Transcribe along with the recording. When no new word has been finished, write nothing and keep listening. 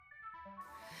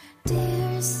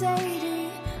Dear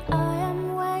Sadie, I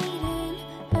am waiting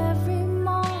every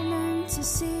morning to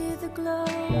see the glow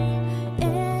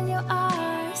in your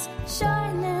eyes,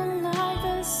 shining like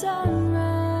the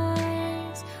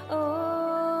sunrise.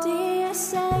 Oh, dear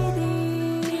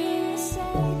Sadie, dear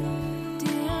Sadie,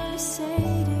 dear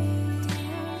Sadie,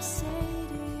 dear Sadie.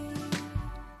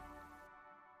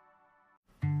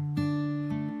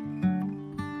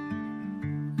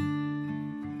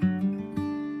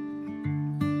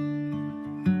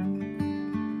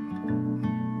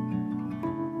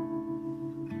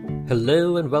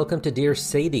 Hello and welcome to Dear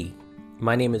Sadie.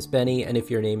 My name is Benny, and if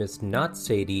your name is not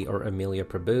Sadie or Amelia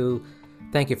Prabhu,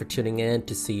 thank you for tuning in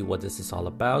to see what this is all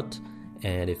about.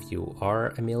 And if you are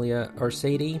Amelia or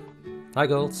Sadie, hi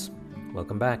girls,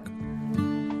 welcome back.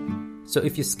 So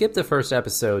if you skipped the first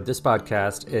episode, this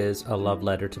podcast is a love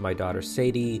letter to my daughter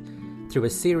Sadie through a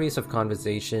series of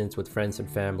conversations with friends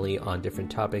and family on different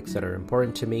topics that are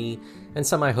important to me, and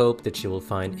some I hope that she will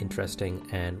find interesting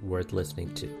and worth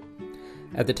listening to.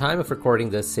 At the time of recording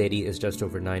this, Sadie is just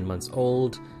over 9 months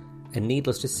old, and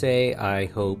needless to say, I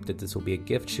hope that this will be a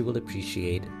gift she will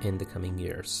appreciate in the coming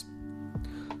years.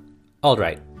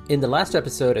 Alright, in the last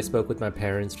episode I spoke with my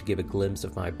parents to give a glimpse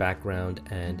of my background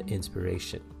and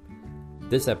inspiration.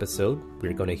 This episode,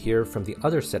 we're going to hear from the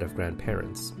other set of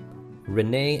grandparents.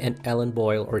 Renee and Ellen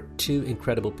Boyle are two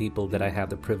incredible people that I have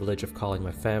the privilege of calling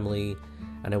my family,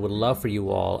 and I would love for you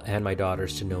all and my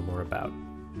daughters to know more about.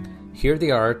 Here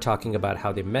they are talking about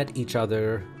how they met each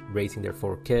other, raising their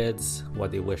 4 kids,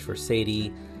 what they wish for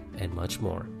Sadie, and much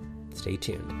more. Stay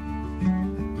tuned.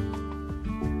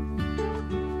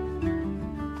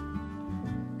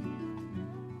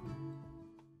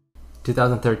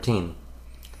 "2013.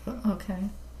 Okay.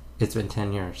 It's been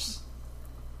 10 years.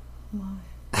 Why?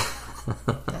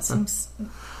 That seems...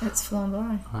 It's flown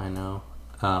by. I know.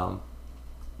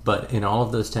 But in all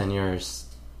of those 10 years...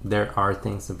 there are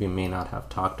things that we may not have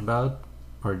talked about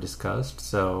or discussed,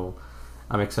 so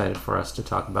I'm excited for us to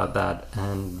talk about that,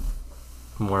 and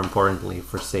more importantly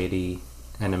for Sadie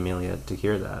and Amelia to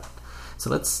hear that. So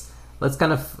let's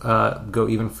kind of go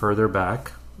even further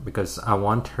back, because I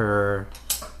want her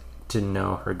to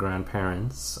know her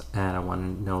grandparents, and I want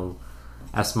to know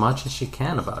as much as she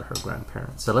can about her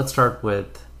grandparents. So let's start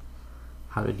with,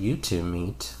 how did you two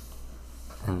meet?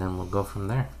 And then we'll go from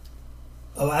there.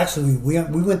 Oh, actually, we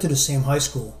went to the same high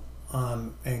school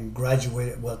and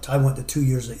graduated. Well, I went to 2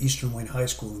 years at Eastern Wayne High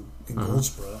School in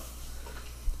Goldsboro,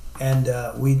 and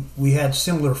we had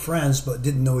similar friends but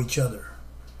didn't know each other.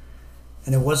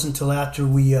 And it wasn't until after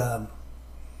we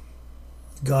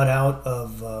got out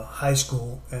of high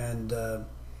school and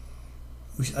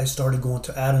I started going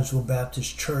to Adamsville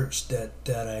Baptist Church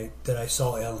that I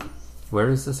saw Ellen. Where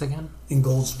is this again? In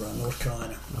Goldsboro, North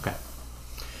Carolina. Okay.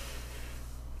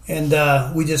 And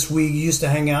we used to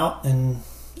hang out and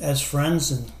as friends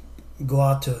and go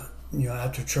out to,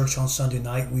 after church on Sunday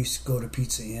night, we used to go to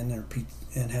Pizza Inn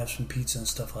and have some pizza and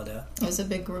stuff like that. It was a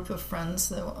big group of friends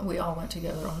that we all went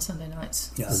together on Sunday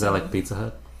nights. Yeah. Is that like Pizza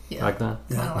Hut? Yeah. Like that?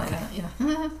 Kind of like that, yeah.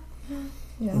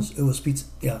 Yeah. It was Pizza,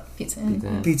 yeah. Pizza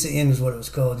Inn. Pizza Inn is what it was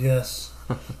called, yes.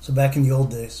 So back in the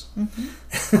old days.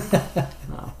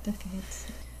 Mm-hmm. Wow. Decades.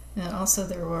 And also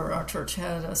our church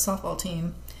had a softball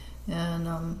team.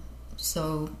 And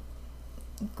so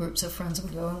groups of friends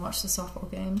would go and watch the softball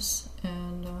games,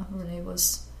 and Renee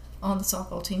was on the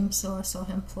softball team, so I saw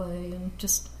him play and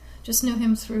just knew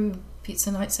him through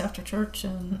pizza nights after church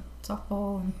and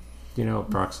softball. And do you know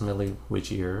approximately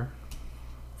which year?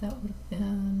 That would have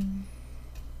been...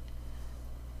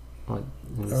 What?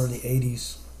 Early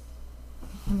 80s.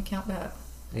 Let me count back.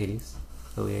 80s?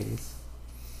 Early 80s?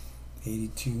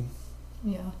 82.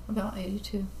 Yeah, about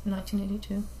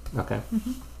 1982. Okay.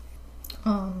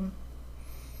 Mm-hmm.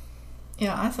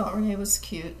 Yeah, I thought Renee was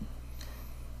cute.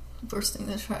 First thing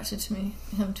that attracted him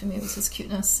to me was his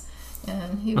cuteness,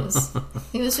 and he was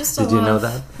just a Did you know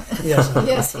that? Yes.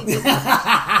 Yes, he did.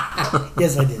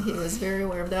 Yes, I did. He was very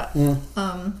aware of that. Yeah.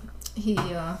 He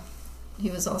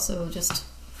was also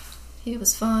he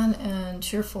was fun and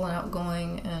cheerful and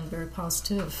outgoing and very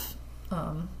positive.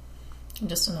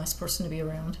 Just a nice person to be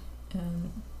around.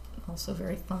 And also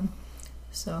very fun.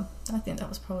 So I think that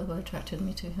was probably what attracted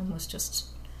me to him, was just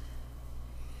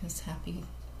his happy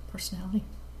personality.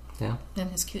 Yeah.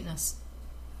 And his cuteness.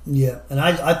 Yeah, and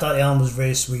I thought Ellen was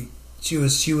very sweet.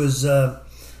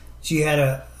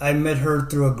 I met her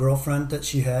through a girlfriend that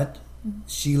she had,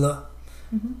 Sheila,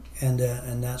 and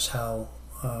that's how,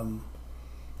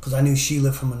 because I knew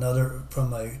Sheila from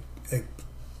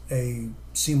a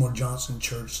Seymour Johnson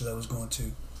church that I was going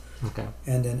to. Okay.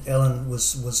 And then Ellen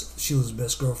was Sheila's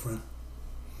best girlfriend.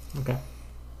 Okay.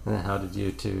 And then how did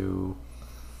you two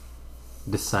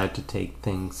decide to take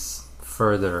things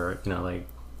further, like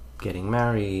getting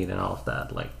married and all of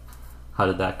that? Like, how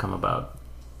did that come about?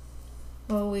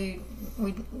 Well, we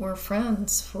were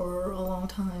friends for a long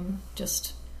time,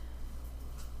 just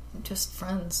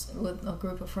friends with a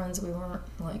group of friends. We weren't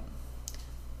like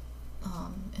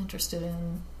interested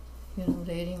in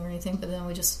dating or anything, but then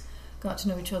we just got to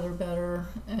know each other better,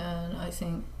 and I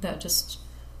think that just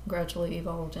gradually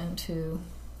evolved into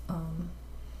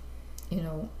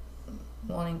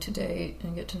wanting to date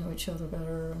and get to know each other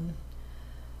better,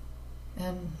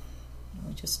 and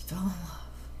we just fell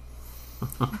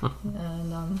in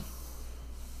love.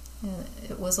 and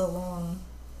it was a long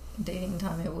dating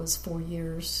time. It was 4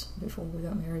 years before we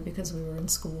got married because we were in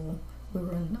school. We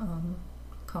were in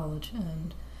college,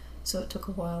 and so it took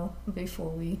a while before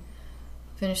we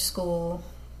finished school,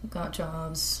 got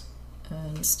jobs,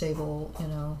 and stable,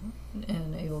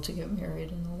 and able to get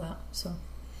married and all that. So,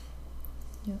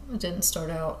 yeah, it didn't start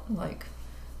out like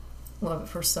love at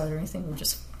first sight or anything. We were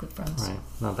just good friends. Right.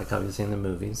 Not like how you see in the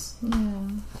movies.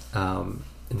 Yeah.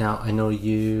 Now, I know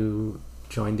you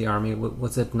joined the Army.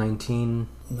 Was it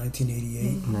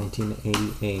 1988.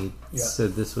 1988. Yeah. So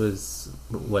this was,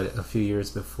 a few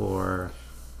years before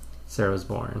Sarah was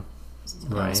born,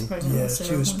 right? Yeah,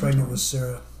 she was pregnant with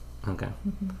Sarah. Okay.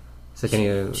 Mm-hmm. So can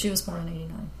you... She was born in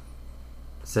 89.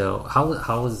 So how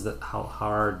was that? How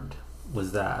hard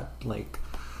was that? Like,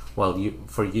 well,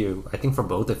 for you, I think for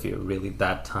both of you, really,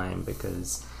 that time,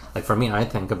 because like for me, I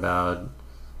think about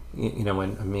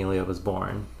when Amelia was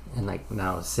born, and like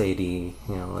now Sadie.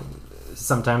 Like,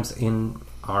 sometimes in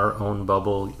our own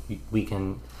bubble, we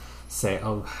can say,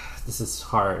 "Oh, this is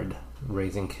hard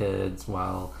raising kids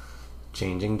while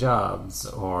changing jobs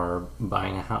or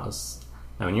buying a house."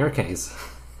 Now, in your case,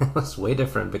 it was way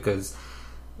different because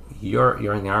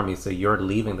you're in the Army, so you're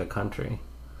leaving the country.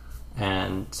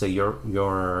 And so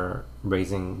you're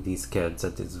raising these kids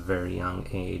at this very young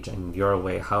age, and you're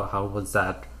away. How was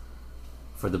that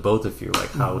for the both of you?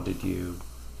 Like, how did you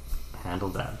handle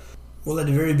that? Well, at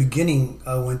the very beginning,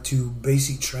 I went to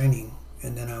basic training,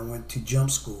 and then I went to jump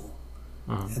school,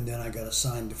 and then I got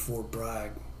assigned to Fort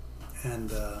Bragg, and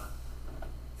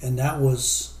that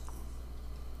was.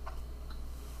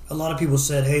 A lot of people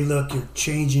said, "Hey, look, you're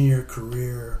changing your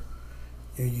career.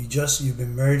 You've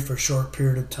been married for a short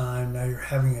period of time. Now you're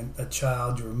having a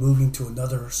child. You're moving to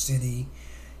another city,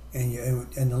 and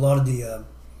a lot of the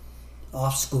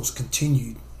obstacles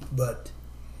continued." But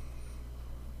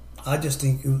I just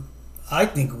think it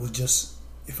was just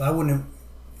if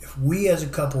we as a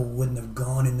couple wouldn't have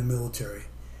gone in the military,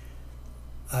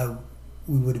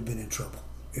 we would have been in trouble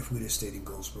if we'd have stayed in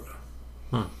Goldsboro.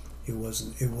 It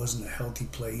wasn't a healthy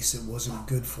place. It wasn't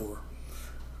good for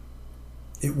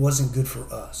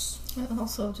us. It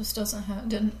also just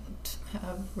didn't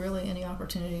have really any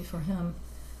opportunity for him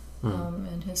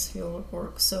in his field of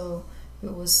work. So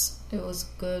it was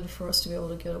good for us to be able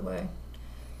to get away,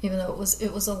 even though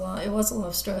it was a lot. It was a lot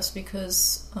of stress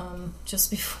because just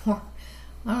before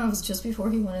he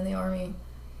went in the Army,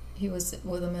 he was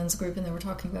with a men's group, and they were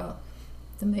talking about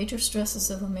the major stresses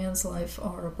of a man's life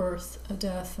are a birth, a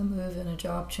death, a move, and a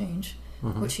job change,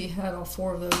 which he had all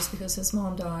 4 of those because his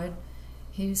mom died.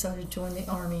 He decided to join the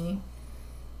Army.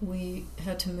 We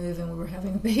had to move, and we were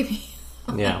having a baby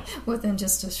within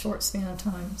just a short span of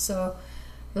time. So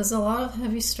it was a lot of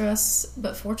heavy stress,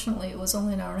 but fortunately it was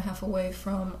only an hour and a half away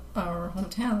from our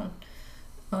hometown,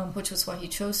 which was why he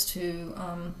chose to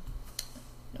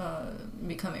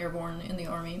become airborne in the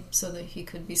Army so that he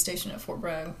could be stationed at Fort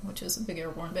Bragg, which is a big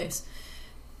airborne base,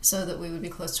 so that we would be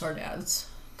close to our dads,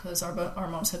 because our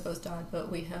moms had both died, but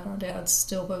we had our dads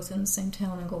still both in the same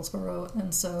town in Goldsboro,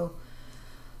 and so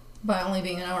by only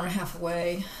being an hour and a half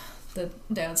away, the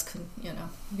dads could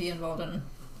be involved in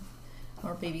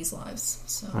our babies' lives.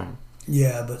 So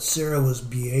yeah, but Sarah was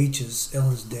BH's,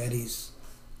 Ellen's daddy's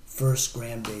first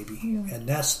grandbaby, and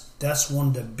that's one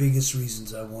of the biggest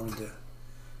reasons I wanted to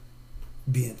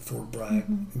be at Fort Bragg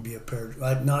and be a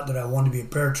not that I wanted to be a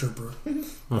paratrooper. It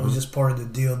was just part of the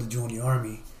deal to join the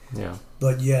Army. Yeah.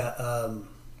 But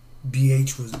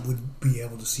BH would be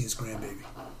able to see his grandbaby.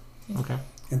 Okay.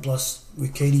 And plus,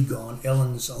 with Katie gone,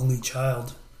 Ellen's only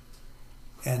child,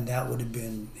 and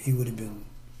he would have been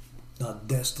not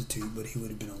destitute, but he would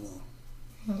have been alone.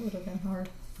 That would have been hard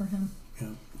for him.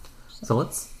 Yeah. So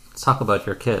let's talk about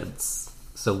your kids.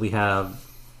 So we have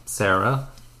Sarah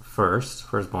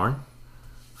firstborn,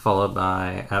 followed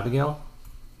by Abigail,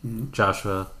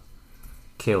 Joshua,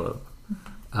 Caleb.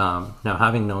 Now,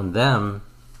 having known them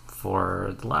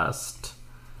for the last,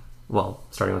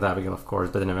 starting with Abigail, of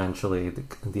course, but then eventually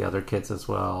the other kids as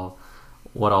well,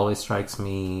 what always strikes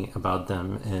me about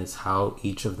them is how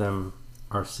each of them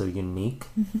are so unique.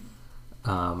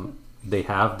 They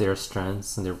have their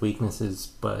strengths and their weaknesses,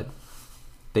 but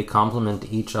they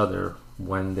complement each other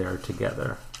when they're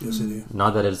together. Yes, they do.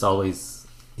 Not that it's always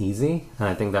easy, and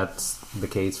I think that's the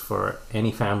case for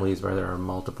any families where there are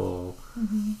multiple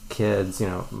kids,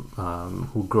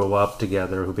 who grow up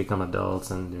together, who become adults,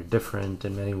 and they're different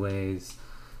in many ways.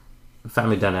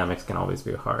 Family dynamics can always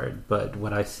be hard, but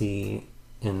what I see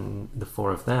in the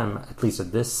four of them, at least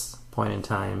at this point in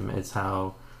time, is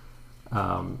how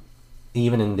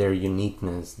even in their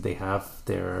uniqueness, they have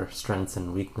their strengths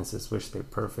and weaknesses, which they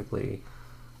perfectly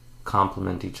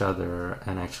complement each other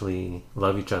and actually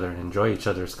love each other and enjoy each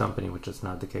other's company, which is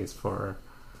not the case for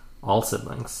all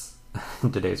siblings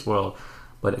in today's world.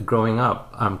 But growing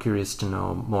up, I'm curious to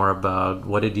know more about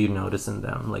what did you notice in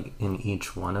them, like in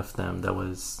each one of them, that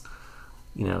was,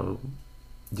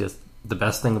 just the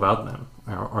best thing about them,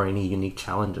 or any unique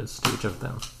challenges to each of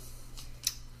them.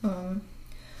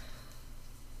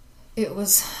 It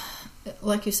was,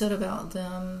 like you said about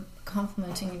them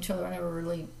complementing each other. I never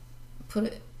really put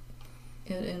it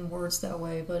in words that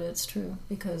way, but it's true,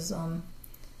 because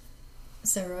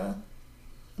Sarah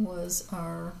was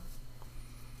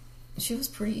she was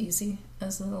pretty easy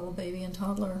as a little baby and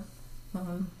toddler,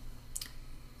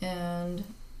 and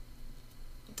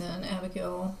then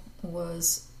Abigail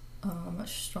was a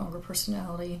much stronger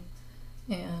personality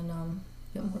and a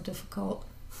bit more difficult,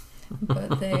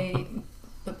 but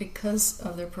because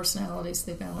of their personalities,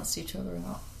 they balanced each other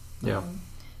out. Yeah.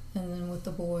 And then with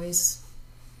the boys,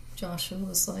 Joshua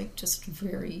was like just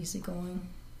very easygoing,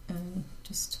 and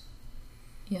just,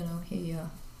 it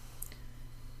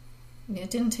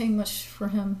didn't take much for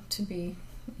him to be,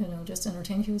 just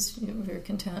entertained. He was very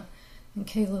content. And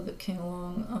Caleb came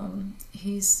along.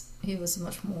 He was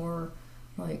much more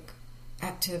like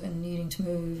active and needing to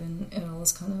move and all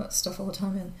this kind of stuff all the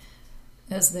time. And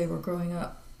as they were growing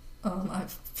up, I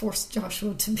forced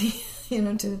Joshua to be,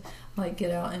 to like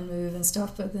get out and move and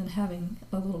stuff. But then having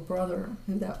a little brother,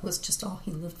 who that was just all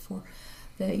he lived for,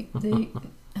 they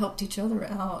helped each other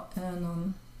out,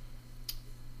 and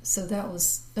so that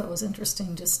was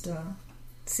interesting. Just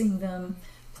seeing them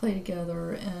play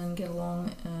together and get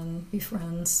along and be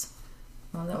friends.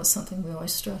 That was something we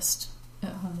always stressed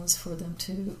at home, was for them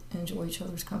to enjoy each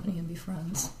other's company and be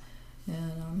friends.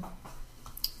 And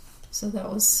so that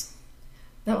was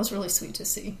really sweet to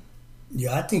see.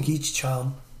 Yeah, I think each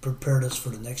child prepared us for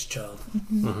the next child.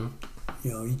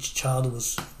 Each child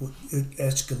it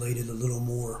escalated a little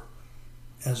more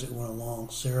as it went along.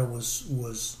 Sarah was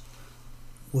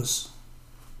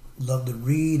loved to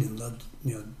read and loved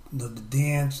to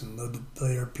dance and loved to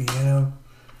play her piano.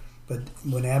 But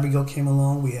when Abigail came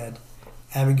along, we had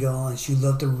Abigail, and she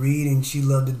loved to read and she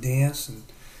loved to dance and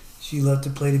she loved to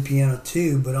play the piano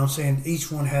too. But I'm saying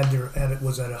each one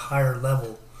was at a higher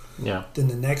level than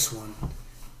the next one.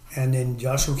 And then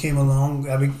Joshua came along.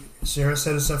 Sarah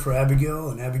set us up for Abigail,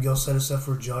 and Abigail set us up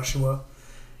for Joshua,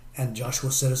 and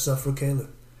Joshua set us up for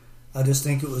Caleb. I just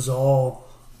think it was all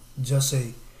just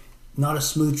not a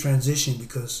smooth transition,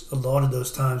 because a lot of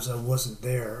those times I wasn't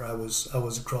there. I was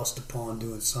across the pond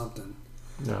doing something.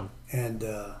 Yeah. And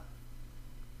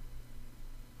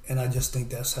I just think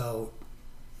that's how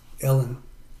Ellen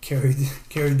carried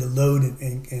the load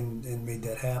and made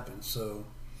that happen. So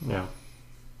yeah.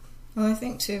 Well, I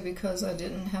think too, because I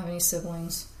didn't have any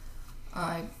siblings,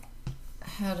 I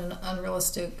had an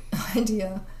unrealistic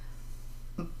idea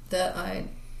that I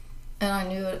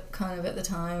knew it kind of at the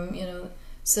time.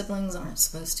 Siblings aren't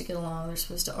supposed to get along; they're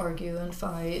supposed to argue and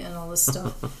fight and all this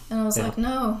stuff. And I was like,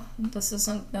 no, that's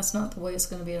not the way it's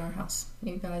going to be at our house.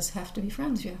 You guys have to be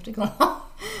friends. You have to go along,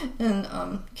 and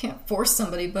can't force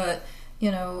somebody. But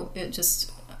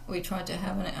we tried to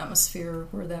have an atmosphere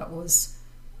where that was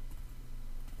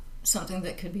something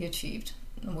that could be achieved,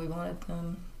 and we wanted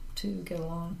them to get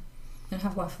along and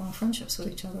have lifelong friendships with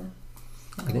each other.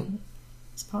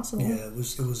 It's possible. Yeah, it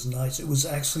was nice.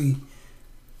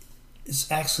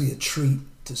 It's actually a treat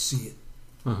to see it.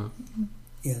 Mm-hmm.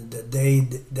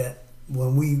 That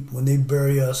when they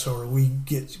bury us or we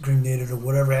get cremated or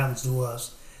whatever happens to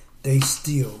us, they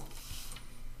still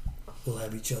will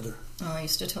have each other. Oh, I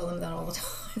used to tell them that all the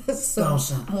time. It's so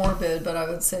morbid, but I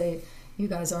would say, you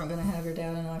guys aren't going to have your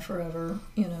dad and I forever,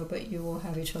 but you will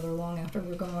have each other long after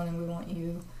we're gone, and we want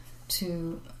you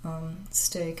to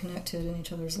stay connected in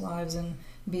each other's lives and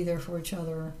be there for each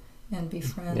other and be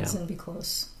friends and be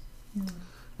close. Yeah.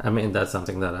 I mean, that's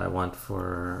something that I want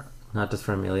for, not just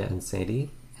for Amelia and Sadie,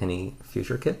 any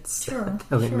future kids that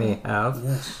we may have.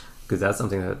 Yes. Because that's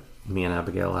something that me and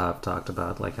Abigail have talked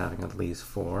about like having at least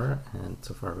 4, and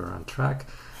so far we're on track.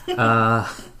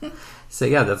 So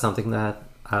yeah, that's something that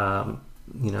I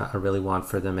really want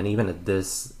for them. And even at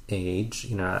this age,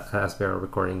 as we are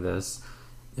recording this,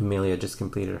 Amelia just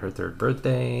completed her 3rd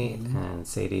birthday, and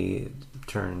Sadie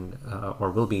turned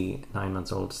or will be 9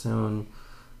 months old soon.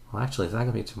 Well, actually, is that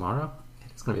going to be tomorrow?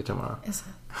 It's going to be tomorrow. Is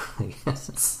it?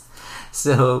 Yes.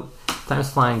 So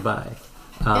time's flying by.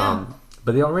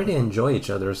 But they already enjoy each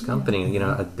other's company,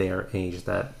 at their age.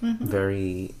 That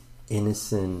very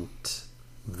innocent,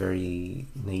 very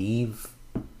naive,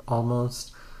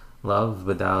 almost love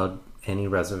without any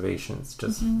reservations,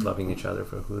 just loving each other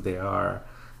for who they are,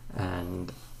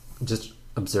 and just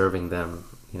observing them.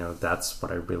 That's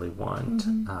what I really want,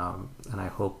 and I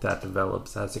hope that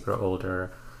develops as they grow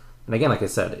older. And again, like I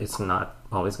said, it's not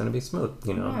always going to be smooth.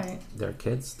 Right. They're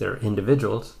kids, they're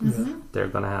individuals. They're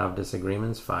going to have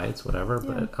disagreements, fights, whatever.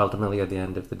 But ultimately, at the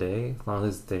end of the day, as long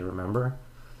as they remember,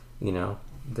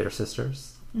 they're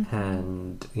sisters,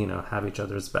 and have each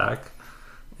other's back,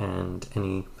 and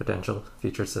any potential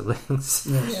future siblings.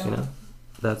 Yes.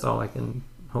 That's all I can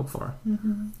hope for.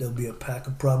 There'll be a pack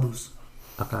of Prabhus.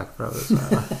 A pack of brothers.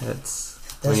 It's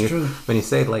That's true. When you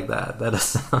say it like that, that does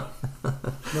sound.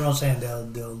 But I'm saying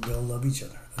they'll love each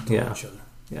other, adore each other.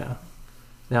 Yeah.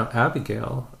 Now,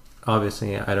 Abigail,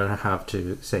 obviously, I don't have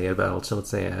to say it, but I'll still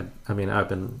say it. I mean, I've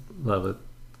been in love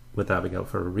with Abigail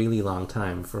for a really long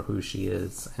time for who she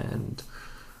is and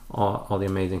all the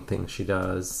amazing things she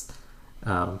does.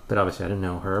 But obviously, I didn't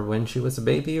know her when she was a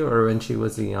baby or when she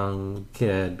was a young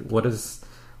kid. What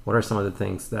are some of the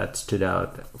things that stood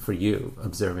out for you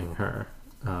observing her?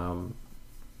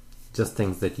 Just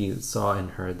things that you saw in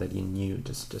her that you knew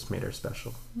just made her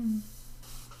special.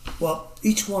 Well,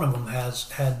 each one of them has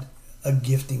had a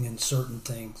gifting in certain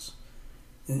things.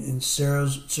 And Sarah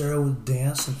would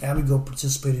dance, and Abigail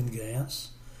participated in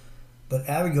dance. But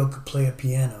Abigail could play a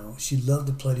piano. She loved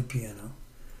to play the piano.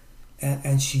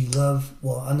 And she loved,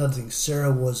 well, another thing,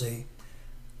 Sarah was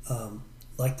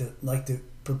like to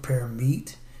prepare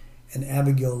meat. And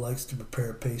Abigail likes to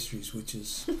prepare pastries, which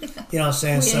is, what I'm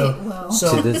saying?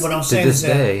 What I'm saying is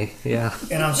that, yeah.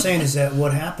 And I'm saying is that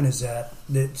what happened is that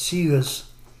she was,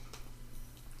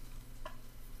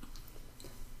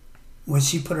 when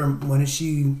she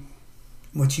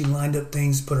lined up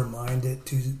things, put her mind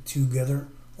together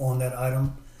on that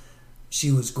item,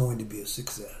 she was going to be a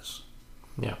success.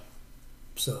 Yeah.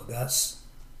 So that's,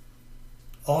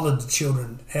 all of the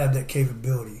children have that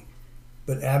capability.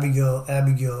 But Abigail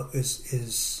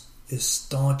is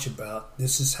staunch about,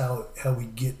 this is how we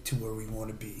get to where we want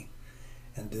to be,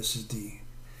 and this is the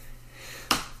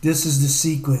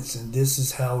sequence, and this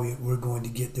is how we're going to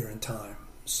get there in time.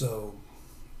 So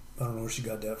I don't know where she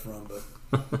got that from,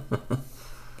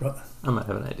 but I might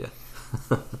have an idea.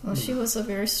 Well, she was a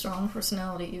very strong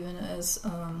personality, even as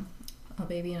a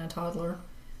baby and a toddler.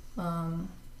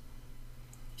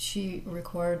 She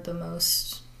required the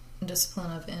most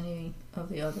discipline of any of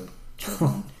the other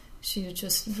children. She was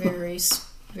just very,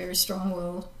 very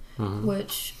strong-willed,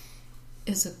 which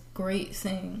is a great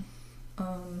thing.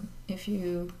 If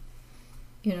you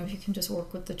can just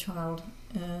work with the child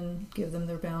and give them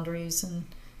their boundaries and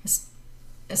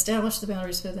establish the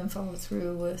boundaries for them, follow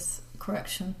through with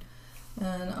correction.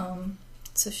 And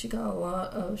so she had a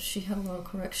lot of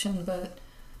correction, but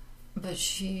that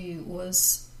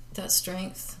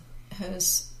strength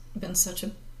has been such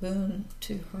a boon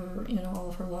to her, all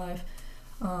of her life.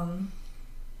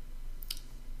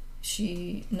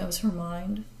 She knows her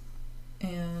mind,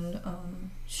 and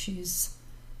she's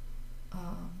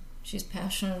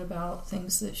passionate about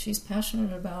things that she's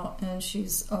passionate about, and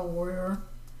she's a warrior,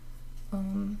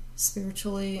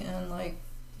 spiritually and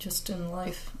just in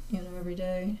life, every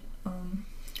day.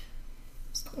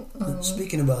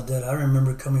 Speaking about that, I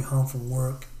remember coming home from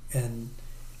work and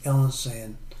Ellen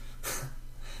saying,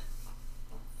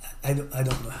 I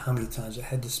don't know how many times I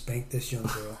had to spank this young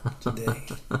girl today.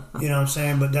 You know what I'm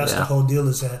saying? But that's the whole deal,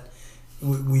 is that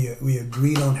we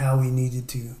agreed on how we needed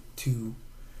to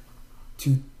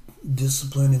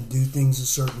discipline and do things a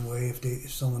certain way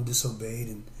if someone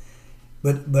disobeyed,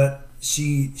 but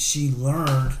she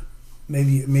learned.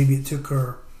 Maybe it took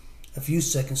her a few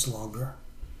seconds longer,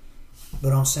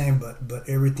 but I'm saying but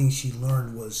everything she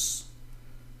learned was,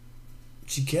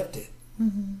 she kept it.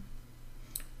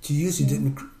 She usually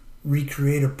didn't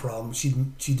recreate a problem. She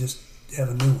just have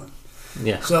a new one.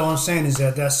 Yeah. So what I'm saying is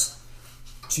that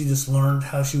she just learned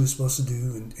how she was supposed to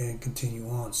do and continue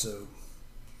on. So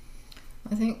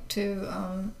I think too,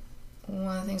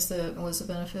 one of the things that was a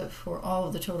benefit for all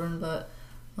of the children, but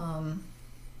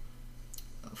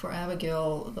for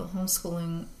Abigail, the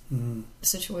homeschooling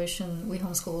situation, we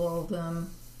homeschooled all of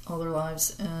them all their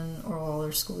lives or all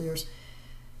their school years,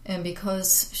 and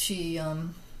because she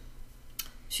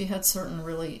had certain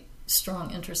really strong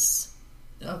interests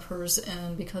of hers,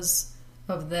 and because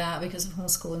of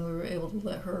homeschooling, we were able to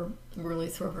let her really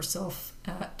throw herself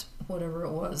at whatever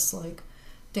it was, like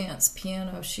dance,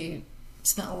 piano. She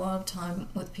spent a lot of time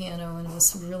with piano and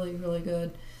was really, really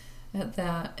good at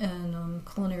that. And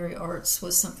culinary arts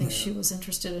was something she was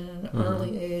interested in at an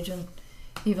early age, and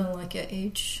even like at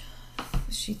age,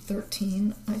 she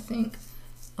 13, I think,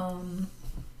 or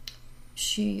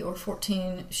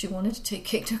 14, she wanted to take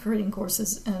cake decorating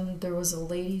courses, and there was a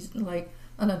lady, like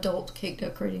an adult cake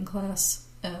decorating class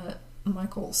at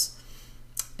Michael's,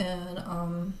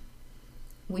 and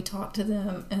we talked to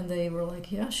them, and they were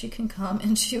like, yeah, she can come.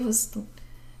 And she was,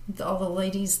 all the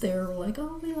ladies there were like,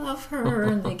 oh, we love her,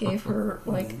 and they gave her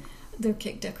like their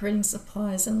cake decorating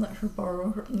supplies and let her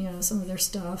borrow her, some of their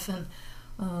stuff. And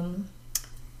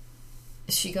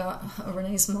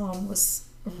Renee's mom was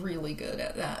really good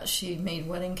at that. She made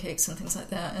wedding cakes and things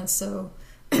like that, and so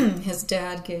his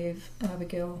dad gave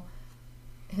Abigail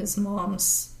his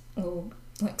mom's little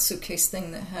like suitcase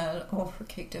thing that had all of her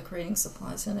cake decorating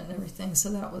supplies in it and everything. So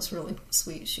that was really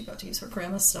sweet. She got to use her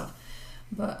grandma's stuff.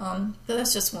 But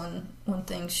that's just one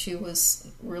thing she was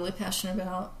really passionate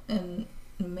about and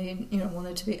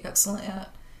wanted to be excellent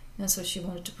at, and so she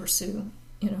wanted to pursue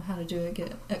how to do it,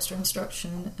 get extra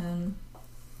instruction, and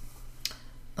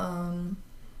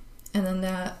then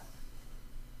that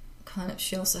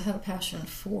she also had a passion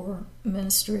for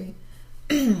ministry.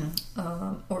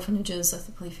 Orphanages. I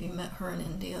believe you met her in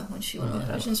India when she went on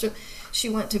a mission trip. She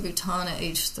went to Bhutan at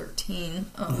age 13,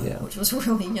 which was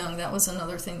really young. That was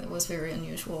another thing that was very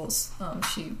unusual.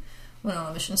 She went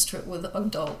on a missions trip with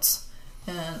adults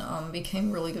and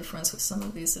became really good friends with some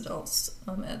of these adults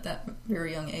at that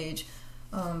very young age.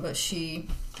 But she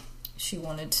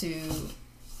wanted to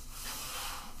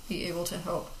be able to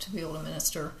help, to be able to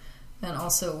minister, and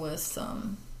also with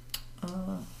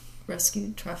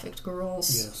rescued trafficked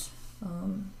girls. Yes.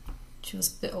 She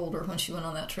was a bit older when she went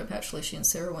on that trip. Actually, she and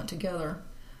Sarah went together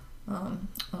on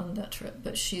that trip.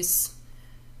 But she's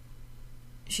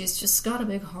just got a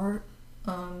big heart.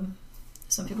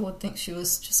 Some people would think she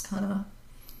was just kind of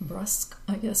brusque,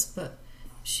 I guess, but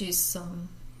she's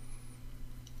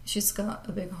got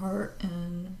a big heart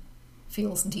and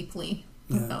feels deeply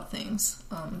about things.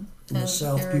 In the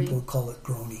South, people would call it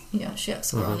grony. Yeah, she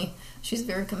acts grony. She's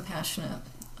very compassionate.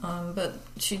 But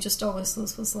she just always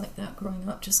was like that growing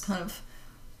up, just kind of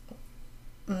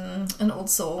an old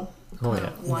soul,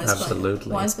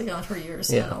 wise beyond her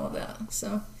years, and all of that.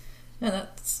 So, and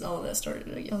that's all of that started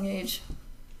at a young age.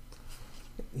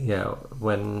 Yeah,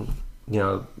 when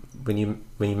you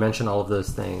mention all of those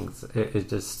things,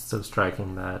 it's just so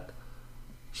striking that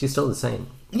she's still the same.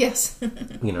 Yes.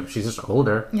 She's just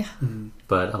older. Yeah. Mm-hmm.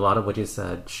 But a lot of what you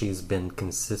said, she's been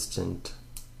consistent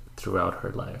throughout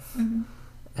her life. Mm-hmm.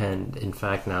 And in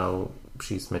fact, now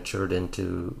she's matured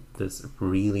into this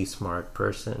really smart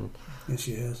person. Yes,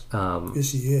 she is. Yes,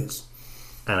 she is.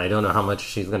 And I don't know how much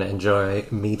she's going to enjoy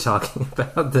me talking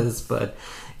about this, but,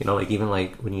 even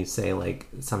when you say,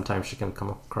 sometimes she can come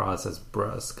across as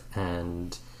brusque.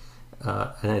 And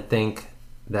I think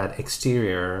that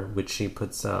exterior, which she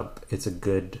puts up, it's a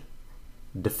good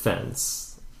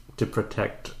defense to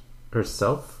protect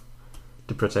herself,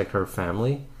 to protect her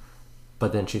family.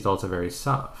 But then she's also very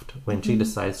soft. When she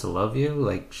decides to love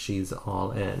you, she's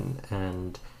all in.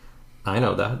 And I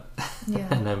know that. Yeah.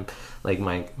 And I'm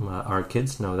our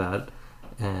kids know that.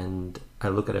 And I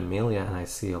look at Amelia and I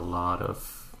see a lot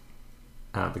of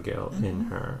Abigail in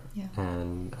her. Yeah.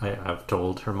 And I've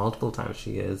told her multiple times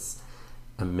she is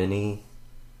a mini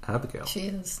Abigail. She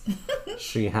is.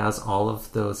 She has all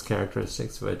of those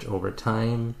characteristics which over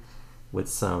time, with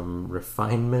some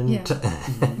refinement,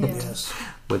 yes,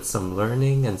 with some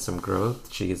learning and some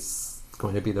growth, she's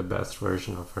going to be the best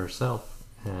version of herself.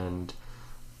 And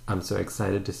I'm so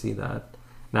excited to see that.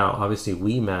 Now, obviously,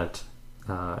 we met,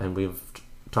 and we've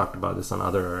talked about this on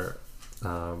other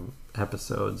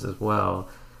episodes as well,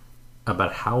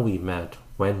 about how we met,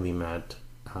 when we met,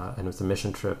 and it was a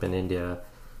mission trip in India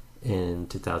in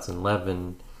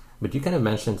 2011. But you kind of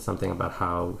mentioned something about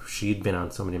how she'd been on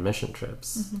so many mission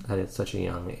trips at such a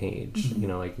young age.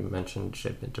 Mm-hmm. Like you mentioned,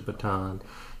 she'd been to Bhutan.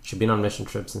 She'd been on mission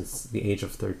trips since the age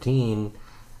of 13.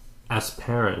 As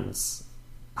parents,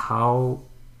 how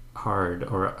hard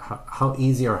or how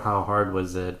easy or how hard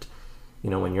was it,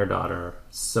 when your daughter,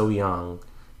 so young,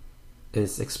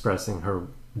 is expressing her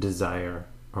desire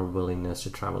or willingness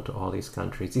to travel to all these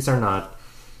countries? These are not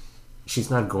she's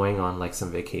not going on like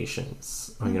some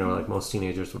vacations, or, like most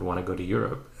teenagers would want to go to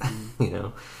Europe,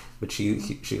 but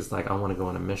she's like, I want to go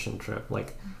on a mission trip.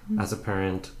 Like, as a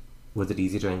parent, was it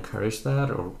easy to encourage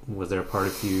that, or was there a part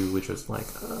of you which was like,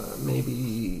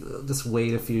 maybe just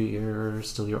wait a few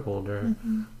years till you're older?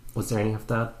 Was there any of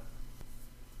that?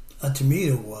 To me,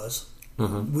 it was.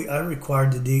 I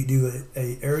required to do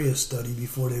a area study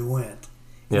before they went.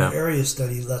 Yeah. The area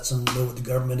study lets them know what the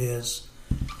government is,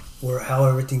 how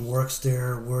everything works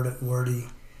there, where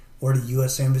the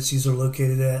U.S. embassies are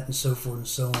located at, and so forth and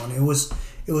so on. It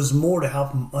was more to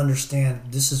help them understand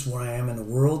this is where I am in the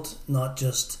world, not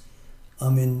just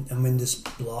I'm in this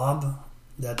blob,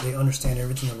 that they understand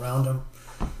everything around them.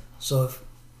 So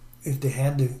if they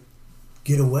had to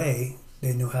get away,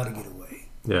 they know how to get away.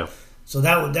 Yeah. So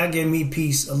that gave me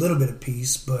peace, a little bit of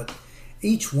peace. But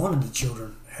each one of the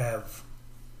children have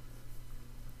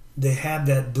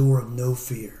that door of no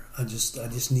fear. I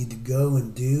just need to go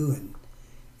and do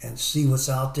and see what's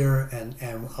out there, and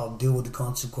I'll deal with the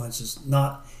consequences,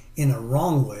 not in a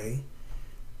wrong way,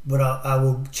 but I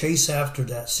will chase after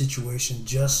that situation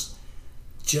just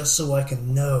so I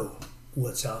can know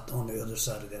what's out on the other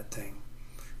side of that thing.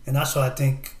 And that's why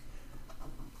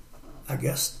I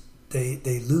guess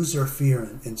they lose their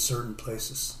fear in certain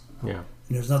places. Yeah.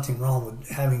 And there's nothing wrong with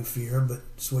having fear, but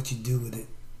it's what you do with it.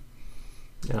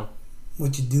 Yeah.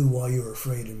 What you do while you're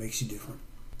afraid, it makes you different.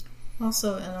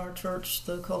 Also, in our church,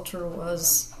 the culture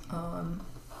was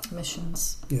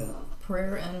missions. Yeah.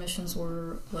 Prayer and missions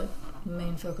were like the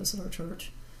main focus of our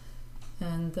church.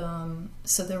 And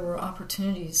so there were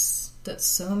opportunities that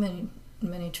so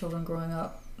many children growing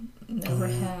up never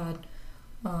had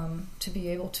to be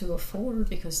able to afford,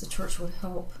 because the church would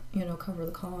help, cover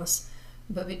the costs,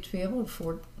 but to be able to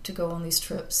afford to go on these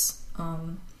trips.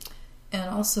 And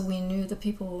also we knew the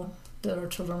people that our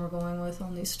children were going with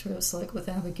on these trips, like with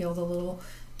Abigail, the little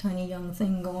tiny young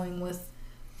thing going with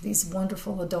these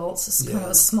wonderful adults. It's kind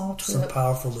of a small trip. Some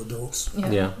powerful adults.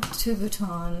 To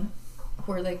Bhutan,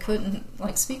 where they couldn't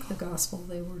speak the gospel.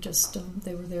 They were just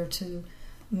they were there to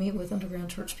meet with underground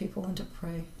church people and to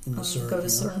pray, go to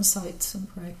certain sites and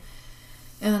pray.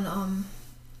 And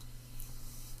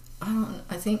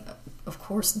I think of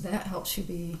course that helps you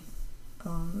be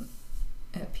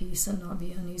at peace and not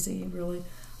be uneasy. Really,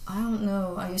 I don't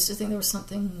know. I used to think there was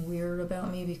something weird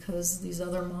about me because these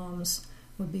other moms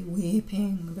would be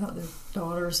weeping about their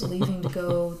daughters leaving to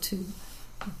go to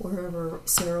wherever.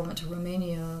 Sarah went to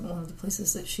Romania, one of the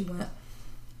places that she went,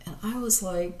 and I was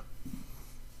like,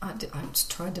 I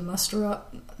just tried to muster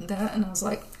up that, and I was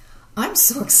like, I'm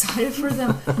so excited for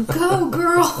them. Go,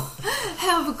 girl,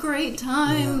 have a great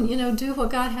time. Do what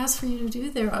God has for you to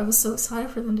do there. I was so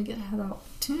excited for them to have that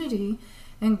opportunity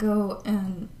and go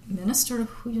and minister to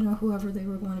whoever they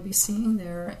were going to be seeing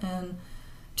there, and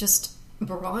just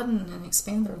broaden and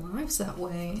expand their lives that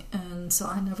way. And so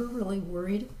I never really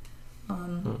worried.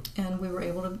 And we were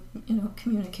able to,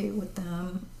 communicate with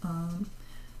them.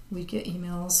 We'd get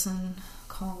emails and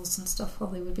calls and stuff while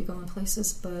they would be going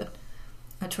places, but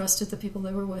I trusted the people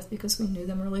they were with because we knew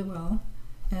them really well,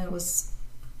 and it was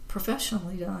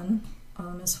professionally done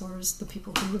as far as the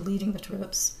people who were leading the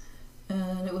trips,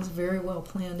 and it was very well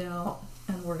planned out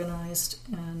and organized,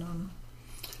 and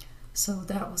so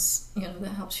that was,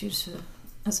 that helps you to,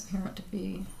 as a parent, to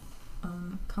be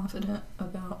confident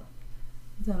about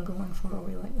them going far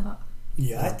away like that.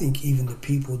 Yeah, I think even the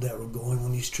people that were going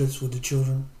on these trips with the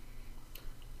children,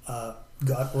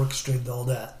 God orchestrated all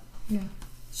that. Yeah.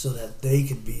 So that they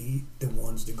could be the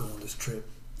ones to go on this trip.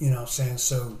 You know what I'm saying?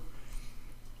 So.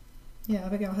 Yeah,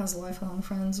 Abigail has lifelong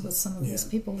friends with some of these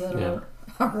people that are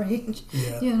our age.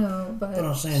 Yeah. But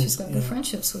I'm saying she's got good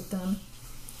friendships with them.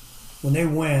 When they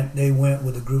went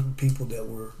with a group of people that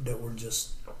were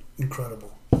just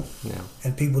incredible. Yeah.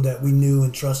 And people that we knew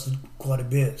and trusted quite a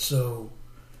bit. So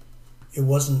it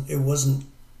was an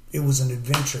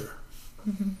adventure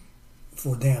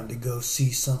for them to go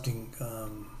see something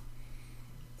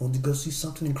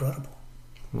incredible.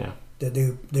 Yeah. That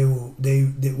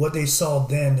they what they saw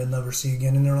then they'll never see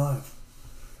again in their life.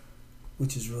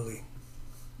 Which is really,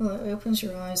 well, it opens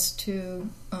your eyes to,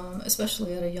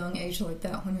 especially at a young age like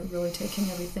that, when you're really taking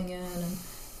everything in and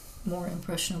more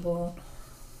impressionable.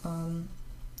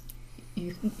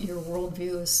 Your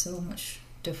worldview is so much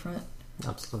different.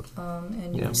 Absolutely.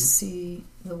 And you see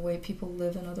the way people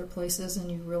live in other places,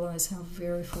 and you realize how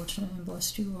very fortunate and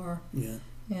blessed you are. Yeah.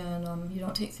 And you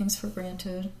don't take things for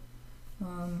granted.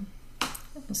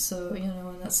 So,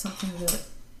 and that's something that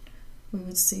we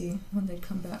would see when they'd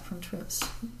come back from trips.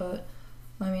 But,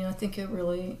 I think it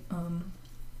really,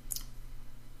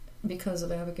 because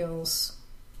of Abigail's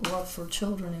love for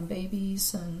children and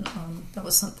babies, and that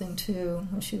was something too.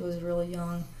 When she was really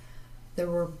young, there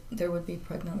would be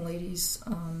pregnant ladies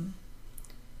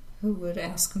who would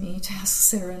ask me to ask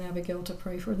Sarah and Abigail to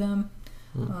pray for them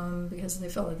because they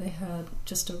felt that they had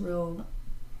just a real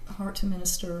heart to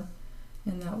minister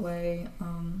in that way.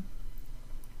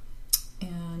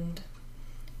 And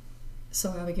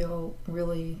so Abigail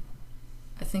really,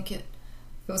 I think it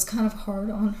was kind of hard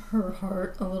on her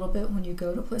heart a little bit when you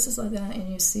go to places like that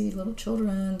and you see little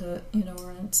children that,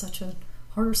 are in such a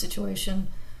harder situation.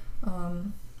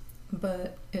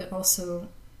 But it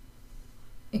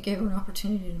gave her an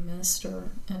opportunity to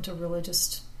minister and to really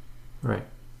just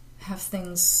have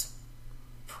things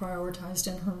prioritized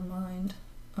in her mind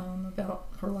about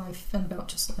her life and about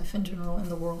just life in general in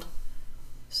the world.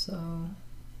 So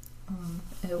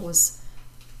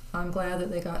I'm glad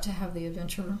that they got to have the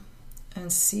adventure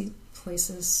and see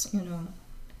places,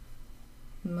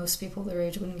 most people their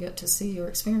age wouldn't get to see or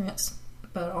experience,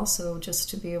 but also just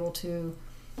to be able to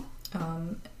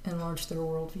enlarge their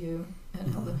worldview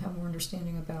and help them have more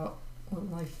understanding about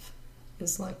what life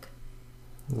is like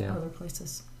in other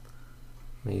places.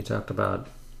 You talked about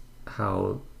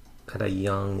how at a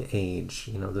young age,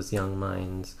 those young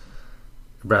minds,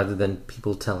 rather than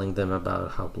people telling them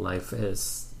about how life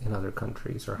is in other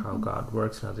countries or how God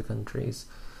works in other countries,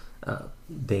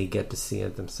 they get to see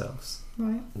it themselves.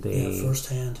 Right.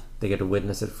 Firsthand. They get to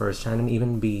witness it firsthand and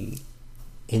even be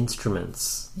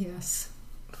instruments. Yes.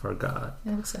 For God.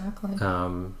 Exactly.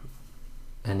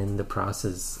 And in the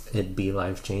process, it'd be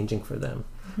life-changing for them.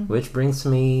 Which brings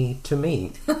me to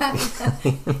me.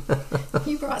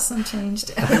 You brought some change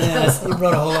to Yes, you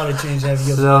brought a whole lot of change.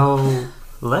 So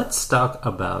let's talk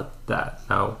about that.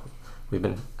 Now, we've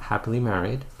been happily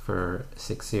married for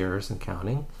 6 years and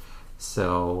counting.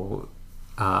 So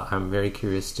I'm very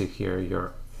curious to hear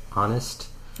your honest,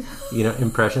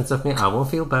 impressions of me. I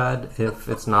won't feel bad if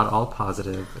it's not all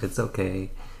positive. It's okay.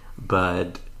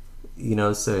 But,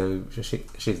 so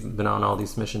she's been on all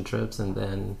these mission trips, and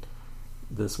then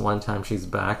this one time she's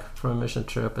back from a mission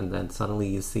trip, and then suddenly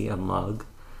you see a mug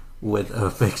with a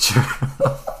picture.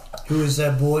 Who is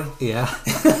that boy? Yeah.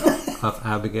 Of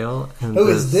Abigail. And Who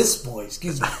is this boy?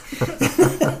 Excuse me.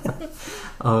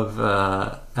 Of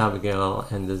Abigail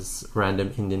and this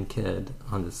random Indian kid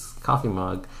on this coffee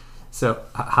mug. So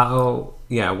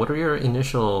what are your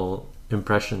initial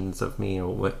impressions of me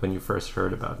when you first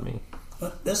heard about me?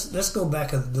 Let's go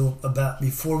back about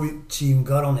before she even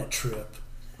got on that trip.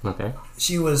 Okay.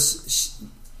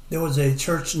 There was a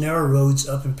church, Narrow Roads,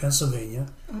 up in Pennsylvania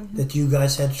that you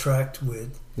guys had tracked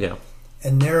with. Yeah.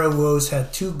 And Narrow Roads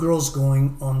had 2 girls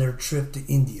going on their trip to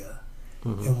India,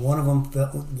 and one of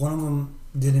them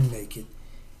didn't make it.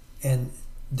 And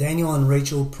Daniel and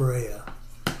Rachel Perea,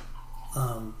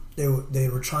 they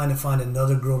were trying to find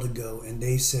another girl to go, and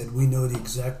they said, we know the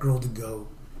exact girl to go,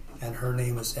 and her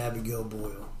name is Abigail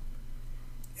Boyle.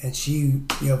 And she,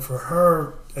 for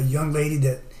her, a young lady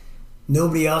that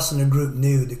nobody else in the group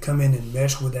knew, to come in and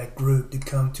mesh with that group, to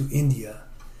come to India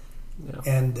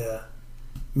and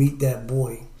meet that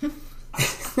boy.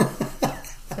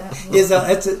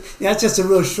 That's just a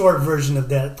real short version of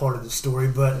that part of the story,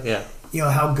 but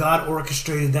how God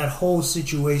orchestrated that whole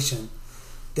situation,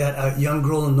 that a young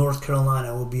girl in North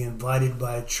Carolina will be invited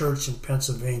by a church in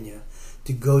Pennsylvania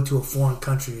to go to a foreign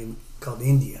country called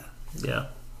India. Yeah.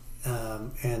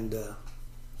 And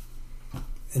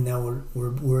now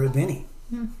we're at Benny.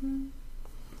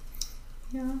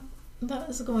 Yeah, that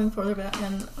is going further back,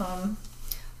 and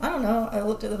I don't know. I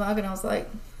looked at the mug and I was like,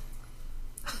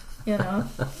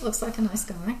 looks like a nice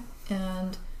guy,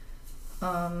 and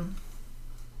I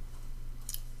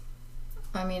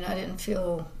didn't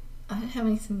have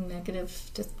anything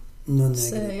negative to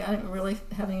say. I didn't really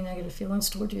have any negative feelings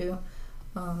toward you.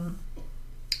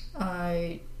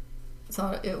 I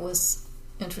thought it was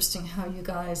interesting how you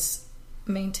guys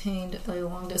maintained a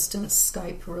long-distance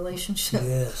Skype relationship.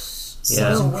 Yes. So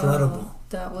That's incredible.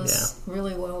 That was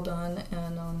really well done,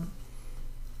 and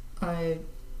I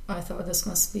thought this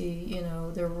must be,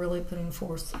 they're really putting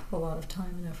forth a lot of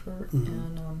time and effort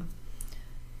and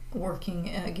working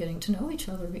at getting to know each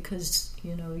other, because,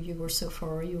 you were so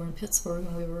far. You were in Pittsburgh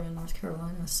and we were in North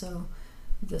Carolina, so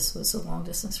this was a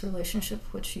long-distance relationship,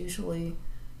 which usually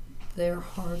they're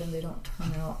hard and they don't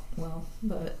turn out well,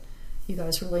 but you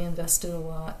guys really invested a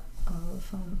lot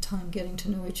of time getting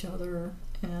to know each other,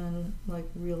 and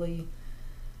really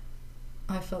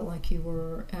I felt like you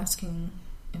were asking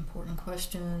important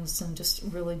questions and just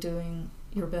really doing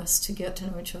your best to get to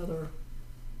know each other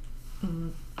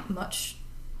much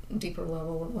deeper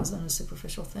level. It wasn't a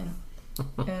superficial thing.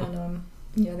 And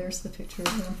there's the picture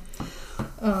of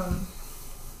them.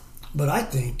 But I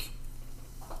think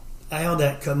I held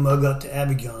that mug up to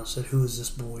Abigail and said, "Who is this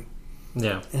boy?"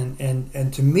 Yeah.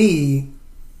 And to me,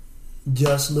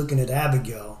 just looking at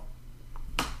Abigail,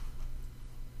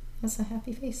 that's a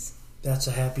happy face. That's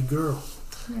a happy girl.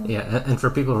 Yeah, and for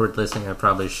people who are listening, I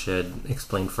probably should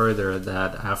explain further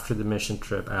that after the mission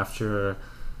trip, after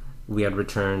we had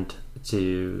returned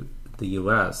to the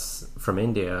U.S. from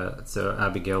India, so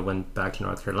Abigail went back to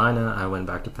North Carolina, I went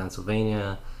back to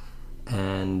Pennsylvania,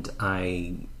 and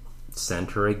I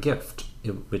sent her a gift,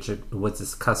 which was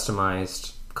this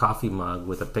customized coffee mug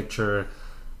with a picture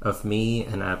of me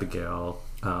and Abigail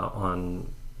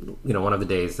on, one of the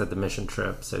days at the mission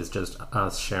trip. So it's just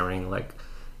us sharing like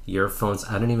earphones.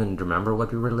 I don't even remember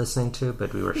what we were listening to,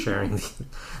 but we were sharing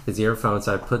these earphones.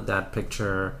 I put that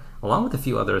picture along with a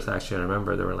few others. Actually, I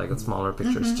remember there were like smaller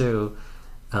pictures too.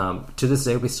 To this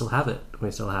day, we still have it.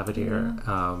 We still have it here.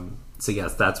 So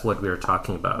yes, that's what we were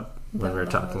talking about when we were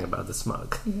talking about the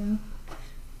smug.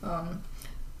 Yeah.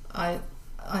 I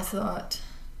thought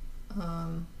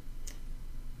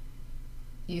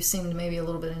you seemed maybe a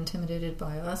little bit intimidated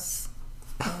by us,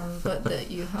 but that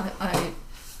I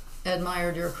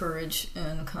admired your courage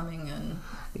in coming and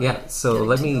so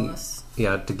let me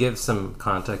to give some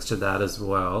context to that as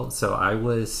well. So I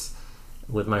was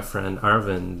with my friend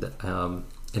Arvind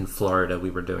in Florida. We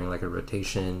were doing like a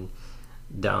rotation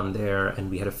down there, and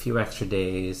we had a few extra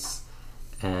days.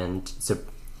 And so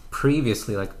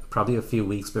previously, like probably a few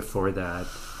weeks before that,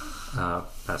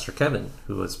 Pastor Kevin,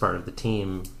 who was part of the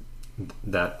team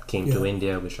that came to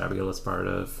India, which Abigail was part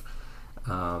of,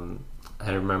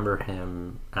 I remember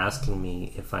him asking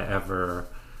me if I ever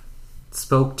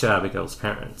spoke to Abigail's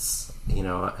parents,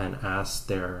 and asked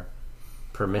their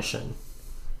permission.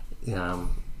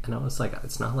 And I was like,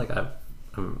 it's not like I've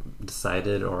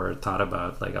decided or thought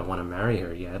about like I want to marry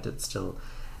her yet. It's still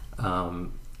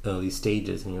early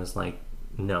stages. And he was like,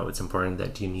 no, it's important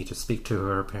that you need to speak to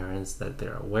her parents, that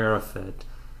they're aware of it,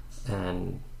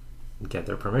 and get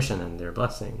their permission and their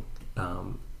blessing,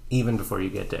 even before you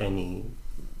get to any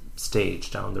stage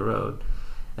down the road.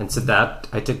 And so that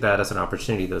I took that as an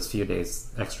opportunity, those few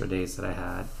days, extra days that I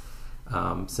had.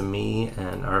 So me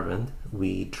and Arvind,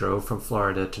 we drove from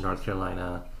Florida to North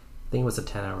Carolina. I think it was a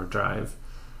 10-hour drive.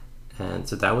 And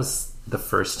so that was the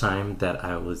first time that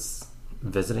I was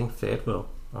visiting Fayetteville.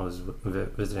 I was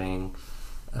visiting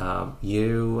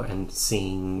you and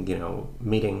seeing,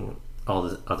 meeting all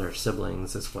the other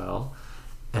siblings as well.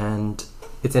 And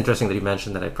it's interesting that you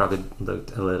mentioned that I probably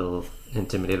looked a little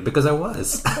intimidated, because I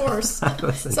was. Of course. I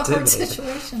was it's a hard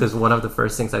situation. Because one of the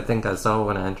first things I think I saw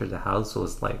when I entered the house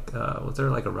was like, was there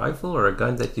like a rifle or a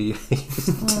gun that you used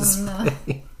to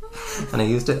display? And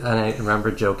I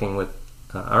remember joking with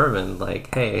Arvind,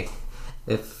 like, hey,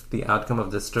 if the outcome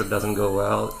of this trip doesn't go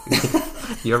well,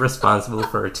 you're responsible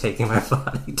for taking my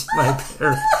body to my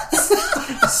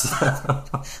parents.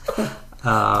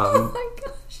 Oh my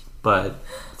gosh. But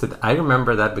so I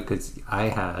remember that because I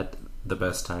had the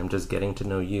best time just getting to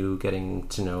know you, getting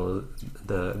to know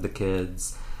the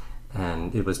kids.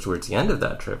 And it was towards the end of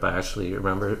that trip. I actually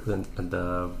remember in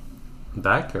the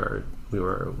backyard,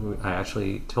 I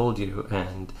actually told you,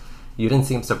 and you didn't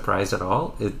seem surprised at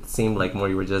all. It seemed like more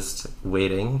you were just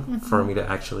waiting for me to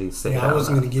actually say it. I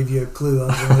wasn't going to give you a clue. I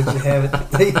was going to let you have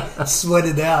it. They sweat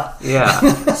it out.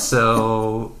 Yeah.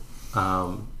 So,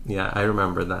 I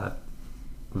remember that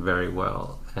very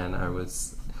well. And I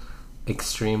was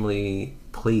extremely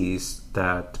pleased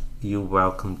that you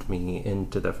welcomed me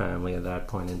into the family at that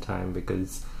point in time,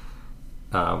 because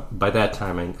by that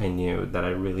time I knew that I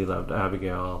really loved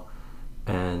Abigail,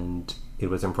 and it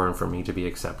was important for me to be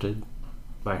accepted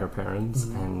by her parents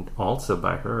and also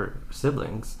by her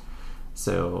siblings.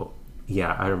 So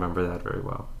I remember that very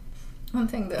well. One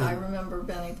thing that I remember,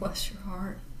 Benny, bless your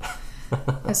heart,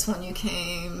 is when you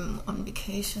came on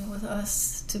vacation with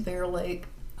us to Bear Lake.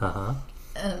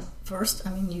 And first,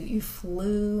 you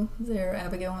flew there.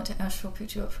 Abigail went to Asheville,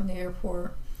 picked you up from the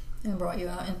airport, and brought you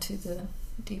out into the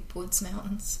deep woods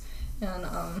mountains. And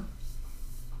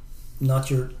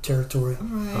not your territory.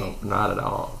 Right. Oh, not at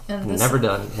all. Never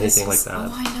done anything like that.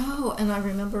 Oh, I know. And I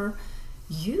remember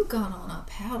you got on a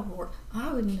paddleboard.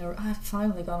 I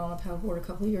finally got on a paddleboard a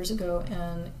couple of years ago,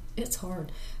 and it's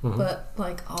hard. But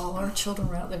like all our children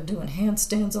were out there doing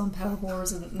handstands on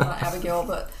paddleboards, and not Abigail,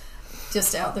 but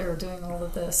just out there doing all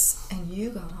of this, and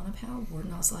you got on a paddleboard,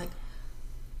 and I was like,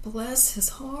 bless his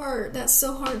heart, that's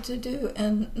so hard to do,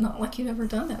 and not like you'd ever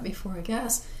done that before, I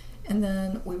guess. And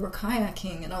then we were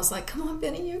kayaking, and I was like, come on,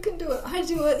 Benny, you can do it, I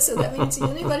do it, so that means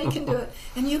anybody can do it.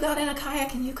 And you got in a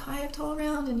kayak, and you kayaked all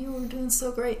around, and you were doing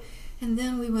so great. And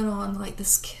then we went on like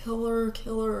this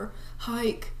killer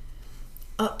hike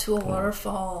up to a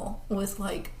waterfall with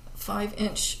like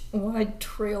 5-inch wide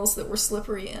trails that were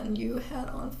slippery, and you had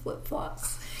on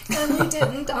flip-flops, and you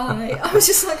didn't die. I was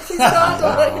just like, please God,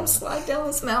 don't let him slide down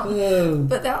this mountain.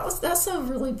 But that's a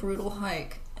really brutal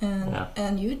hike,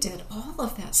 and you did all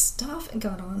of that stuff and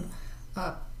got on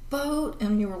a boat,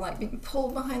 and you were like being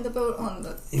pulled behind the boat on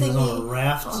the He was on a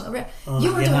raft.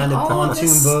 You were doing all of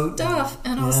this boat. stuff,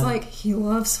 and I was like, he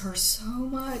loves her so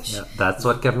much. Yeah, that's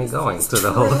what kept me going through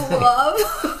the whole thing. Love.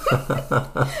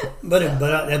 But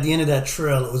at the end of that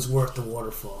trail, it was worth the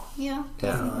waterfall. Yeah.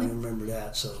 I remember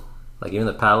that. So, like even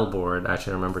the paddleboard, I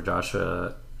actually remember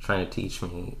Joshua trying to teach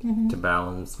me to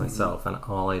balance myself, and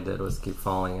all I did was keep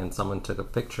falling. And someone took a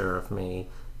picture of me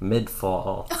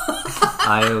mid-fall.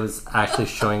 I was actually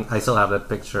showing. I still have that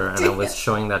picture, and I was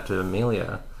showing that to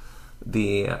Amelia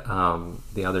the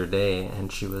other day,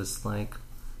 and she was like,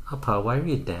 "Appa, why are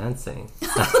you dancing?"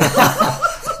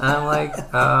 And I'm like,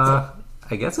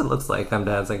 I guess it looks like I'm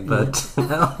dancing, but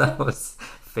no, that was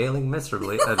failing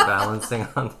miserably at balancing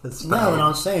on this. No, what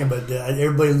I'm saying, but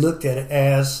everybody looked at it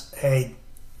as, hey,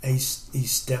 he's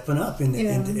stepping up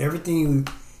into everything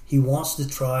he wants to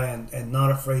try, and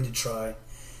not afraid to try,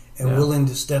 and willing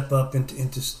to step up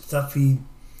into stuff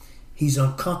he's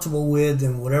uncomfortable with,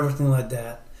 and whatever thing like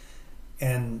that,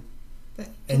 and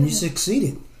you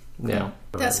succeeded. Yeah,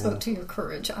 that spoke to your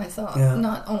courage. I thought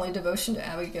not only devotion to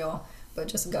Abigail, but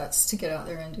just guts to get out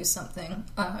there and do something.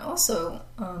 I also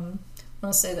want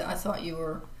to say that I thought you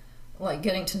were, like,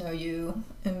 getting to know you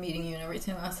and meeting you and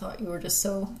everything, I thought you were just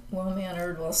so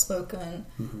well-mannered, well-spoken,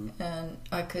 and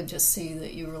I could just see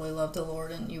that you really loved the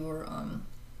Lord, and you were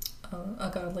a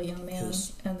godly young man,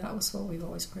 and that was what we've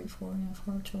always prayed for,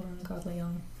 for our children, godly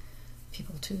young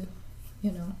people to,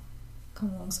 come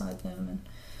alongside them. And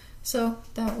so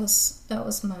that was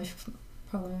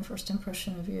probably my first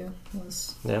impression of you,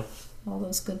 was all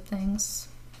those good things.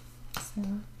 So.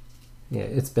 Yeah,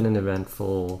 it's been an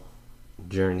eventful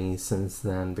journey since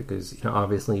then, because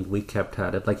obviously we kept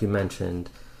at it, like you mentioned.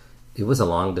 It was a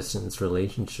long distance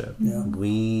relationship.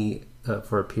 We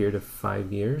for a period of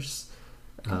 5 years,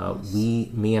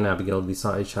 me and Abigail, we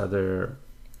saw each other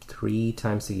 3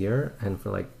 times a year, and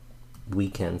for like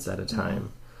weekends at a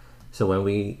time. So when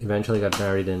we eventually got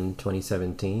married in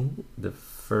 2017, the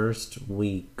first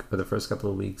week or the first couple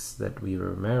of weeks that we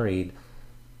were married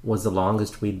was the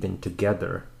longest we'd been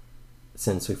together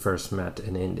since we first met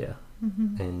in India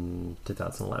in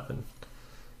 2011.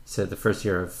 So the first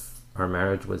year of our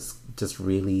marriage was just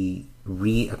really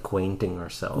reacquainting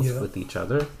ourselves with each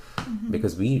other,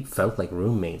 because we felt like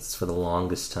roommates for the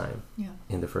longest time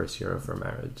in the first year of our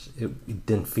marriage. It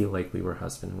didn't feel like we were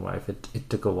husband and wife. It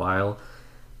took a while,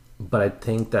 but I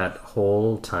think that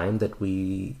whole time that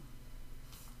we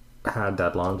had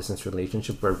that long distance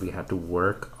relationship, where we had to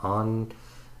work on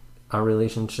our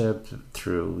relationship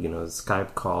through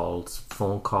Skype calls,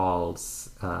 phone calls,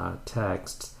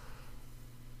 texts,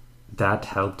 that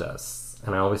helped us.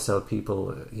 And I always tell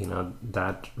people,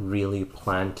 that really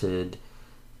planted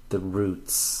the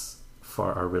roots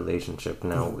for our relationship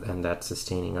now, and that's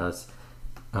sustaining us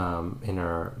in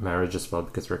our marriage as well,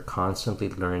 because we're constantly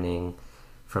learning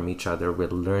from each other. We're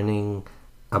learning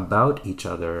about each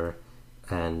other,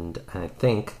 and I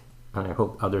think, and I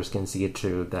hope others can see it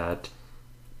too, that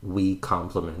we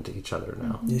complement each other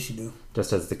now. Yes, you do.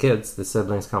 Just as the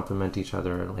siblings complement each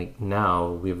other. Like now,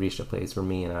 we've reached a place where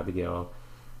me and Abigail,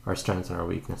 our strengths and our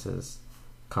weaknesses,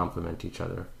 complement each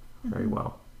other very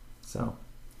well. So,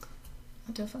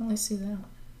 I definitely see that.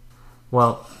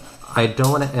 Well, I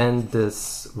don't want to end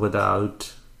this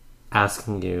without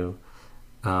asking you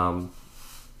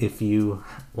if you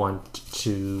want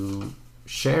to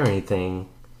share anything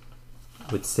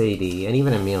with Sadie, and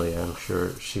even Amelia. I'm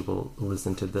sure she will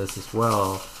listen to this as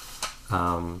well.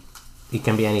 It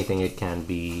can be anything. It can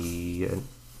be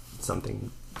something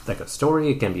like a story.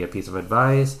 It can be a piece of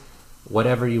advice.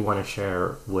 Whatever you want to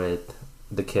share with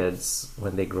the kids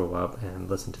when they grow up and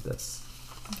listen to this.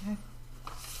 Okay.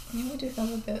 Yeah, we do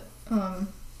have a bit.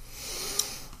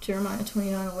 Jeremiah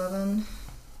 29:11,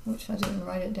 which I didn't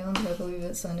write it down, but I believe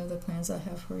it's, I know the plans I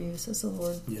have for you, says the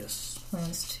Lord. Yes.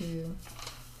 Plans to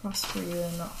prosper you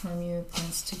and not harm you,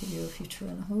 plans to give you a future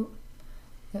and a hope.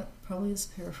 That probably is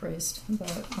paraphrased,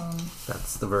 but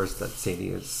that's the verse that Sadie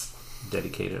is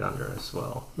dedicated under as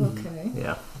well. Okay.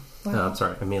 Yeah. Wow. No, I'm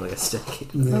sorry, Amelia is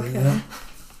dedicated. Yeah. Okay.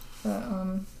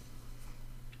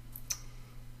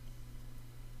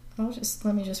 But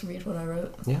let me just read what I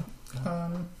wrote. Yeah.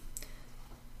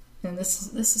 And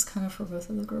this is kind of for both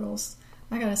of the girls.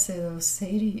 I gotta say though,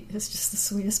 Sadie is just the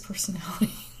sweetest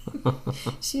personality.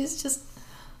 She's just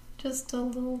a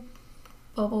little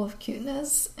bubble of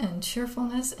cuteness and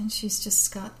cheerfulness, and she's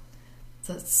just got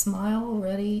the smile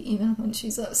ready even when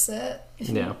she's upset. If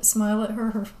you smile at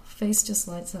her face just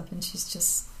lights up, and she's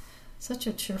just such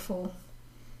a cheerful,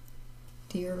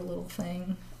 dear little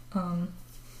thing.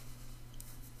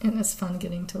 And it's fun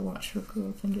getting to watch her grow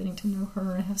up and getting to know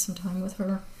her and have some time with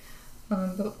her.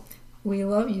 But we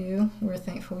love you. We're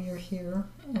thankful you're here,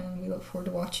 and we look forward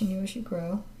to watching you as you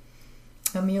grow.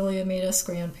 Amelia made us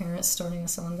grandparents, starting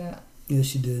us on that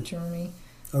she did. Journey.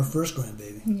 Our first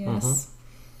grandbaby. Yes.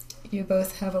 Mm-hmm. You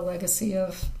both have a legacy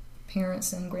of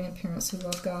parents and grandparents who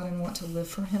love God and want to live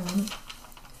for Him.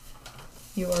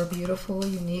 You are beautiful,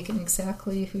 unique, and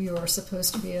exactly who you are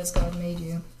supposed to be as God made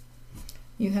you.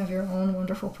 You have your own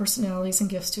wonderful personalities and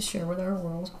gifts to share with our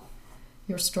world.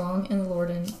 You're strong in the Lord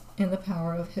and in the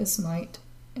power of His might.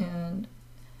 And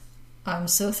I'm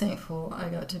so thankful I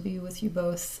got to be with you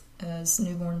both as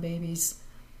newborn babies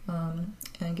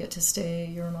and get to stay.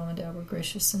 Your mom and dad were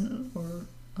gracious and were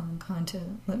kind to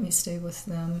let me stay with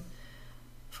them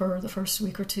for the first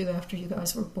week or two after you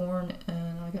guys were born,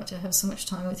 and I got to have so much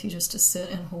time with you just to sit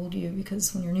and hold you,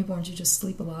 because when you're newborns you just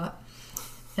sleep a lot.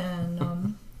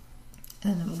 And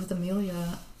with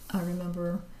Amelia, I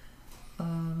remember,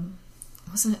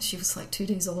 wasn't it, she was like 2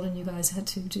 days old, and you guys had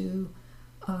to do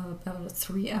about a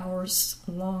 3 hours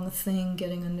long thing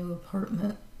getting a new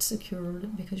apartment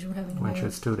secured because you were having when she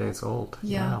was 2 days old.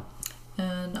 Yeah.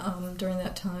 And during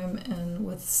that time, and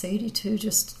with Sadie too,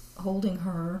 just holding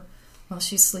her while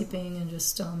she's sleeping and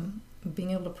just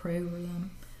being able to pray over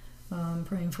them,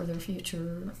 praying for their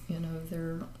future,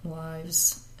 their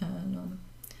lives and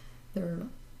their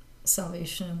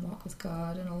salvation and walk with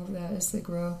God and all of that as they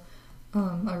grow.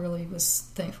 I really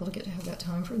was thankful to get to have that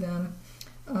time for them.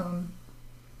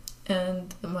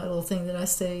 And my little thing that I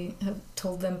say, have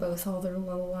told them both all their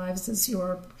little lives, is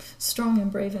you're strong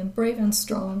and brave and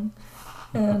strong.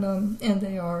 And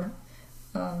they are.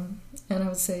 And I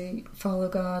would say, follow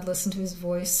God, listen to His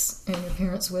voice and your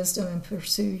parents' wisdom, and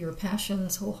pursue your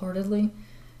passions wholeheartedly.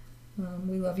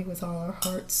 We love you with all our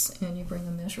hearts, and you bring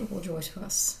immeasurable joy to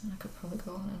us. And I could probably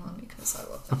go on and on because I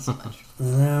love them so much.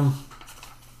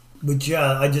 But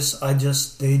yeah,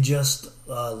 they just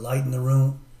enlighten the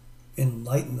room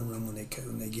when they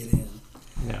get in.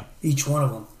 Yeah, each one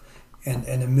of them,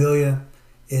 and Amelia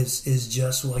is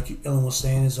just like Ellen was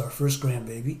saying, is our first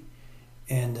grandbaby,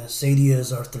 and Sadie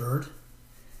is our third.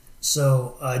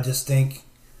 So I just think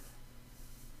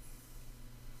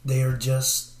they are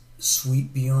just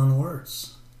sweet beyond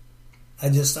words. I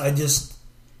get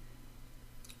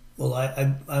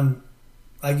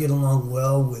along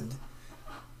well with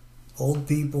old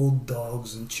people,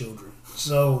 dogs, and children.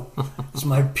 So it's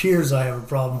my peers I have a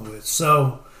problem with.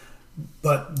 So,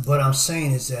 but I'm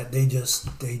saying is that they just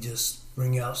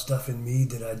bring out stuff in me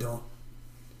that I don't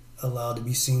allow to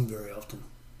be seen very often,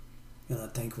 and I'm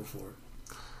thankful for it.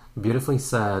 Beautifully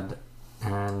said.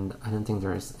 And I don't think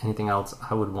there's anything else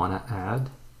I would want to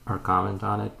add or comment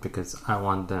on it, because I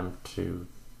want them to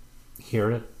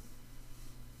hear it,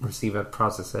 receive it,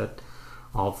 process it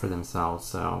all for themselves.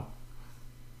 So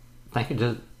thank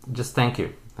you. Just thank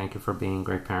you. Thank you for being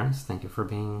great parents. Thank you for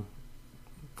being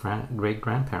great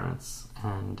grandparents.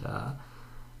 And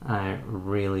I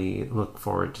really look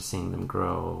forward to seeing them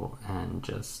grow and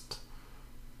just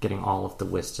getting all of the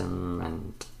wisdom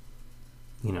and,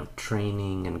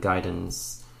 training and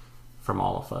guidance from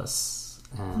all of us.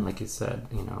 And like you said,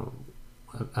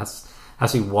 as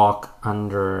we walk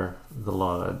under the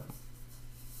Lord,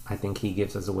 I think He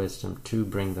gives us the wisdom to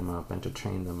bring them up and to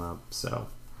train them up. So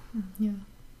yeah,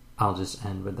 I'll just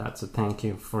end with that. So thank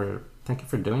you for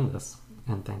doing this,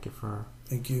 and thank you.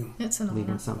 It's an leaving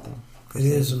honor. something. It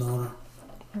is an honor.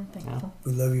 We're thankful.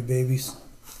 We love you, babies.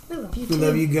 We love you We too.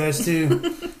 love you guys too.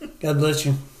 God bless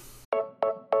you.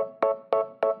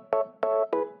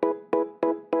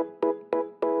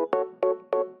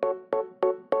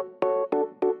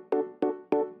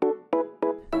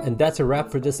 And that's a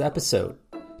wrap for this episode.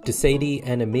 To Sadie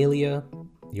and Amelia,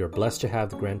 you're blessed to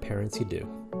have the grandparents you do.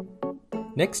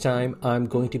 Next time, I'm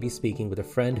going to be speaking with a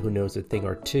friend who knows a thing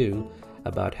or two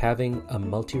about having a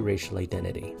multiracial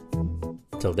identity.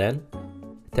 Till then,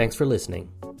 thanks for listening.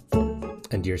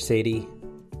 And dear Sadie,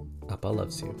 Appa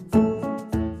loves you.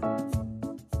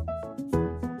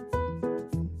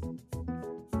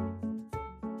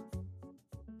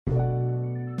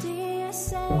 Dear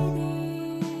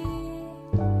Sadie,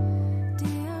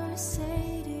 dear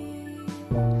Sadie,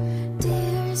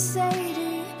 dear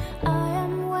Sadie, I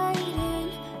am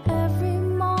waiting every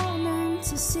morning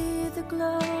to see the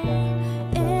glow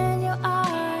in your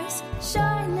eyes,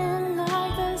 shining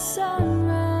like the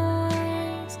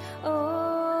sunrise.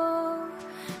 Oh,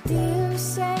 dear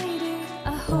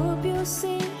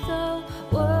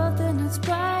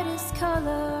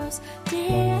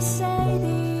Dear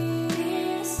Sadie,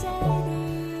 dear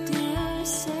Sadie, dear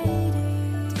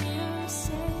Sadie, dear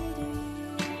Sadie.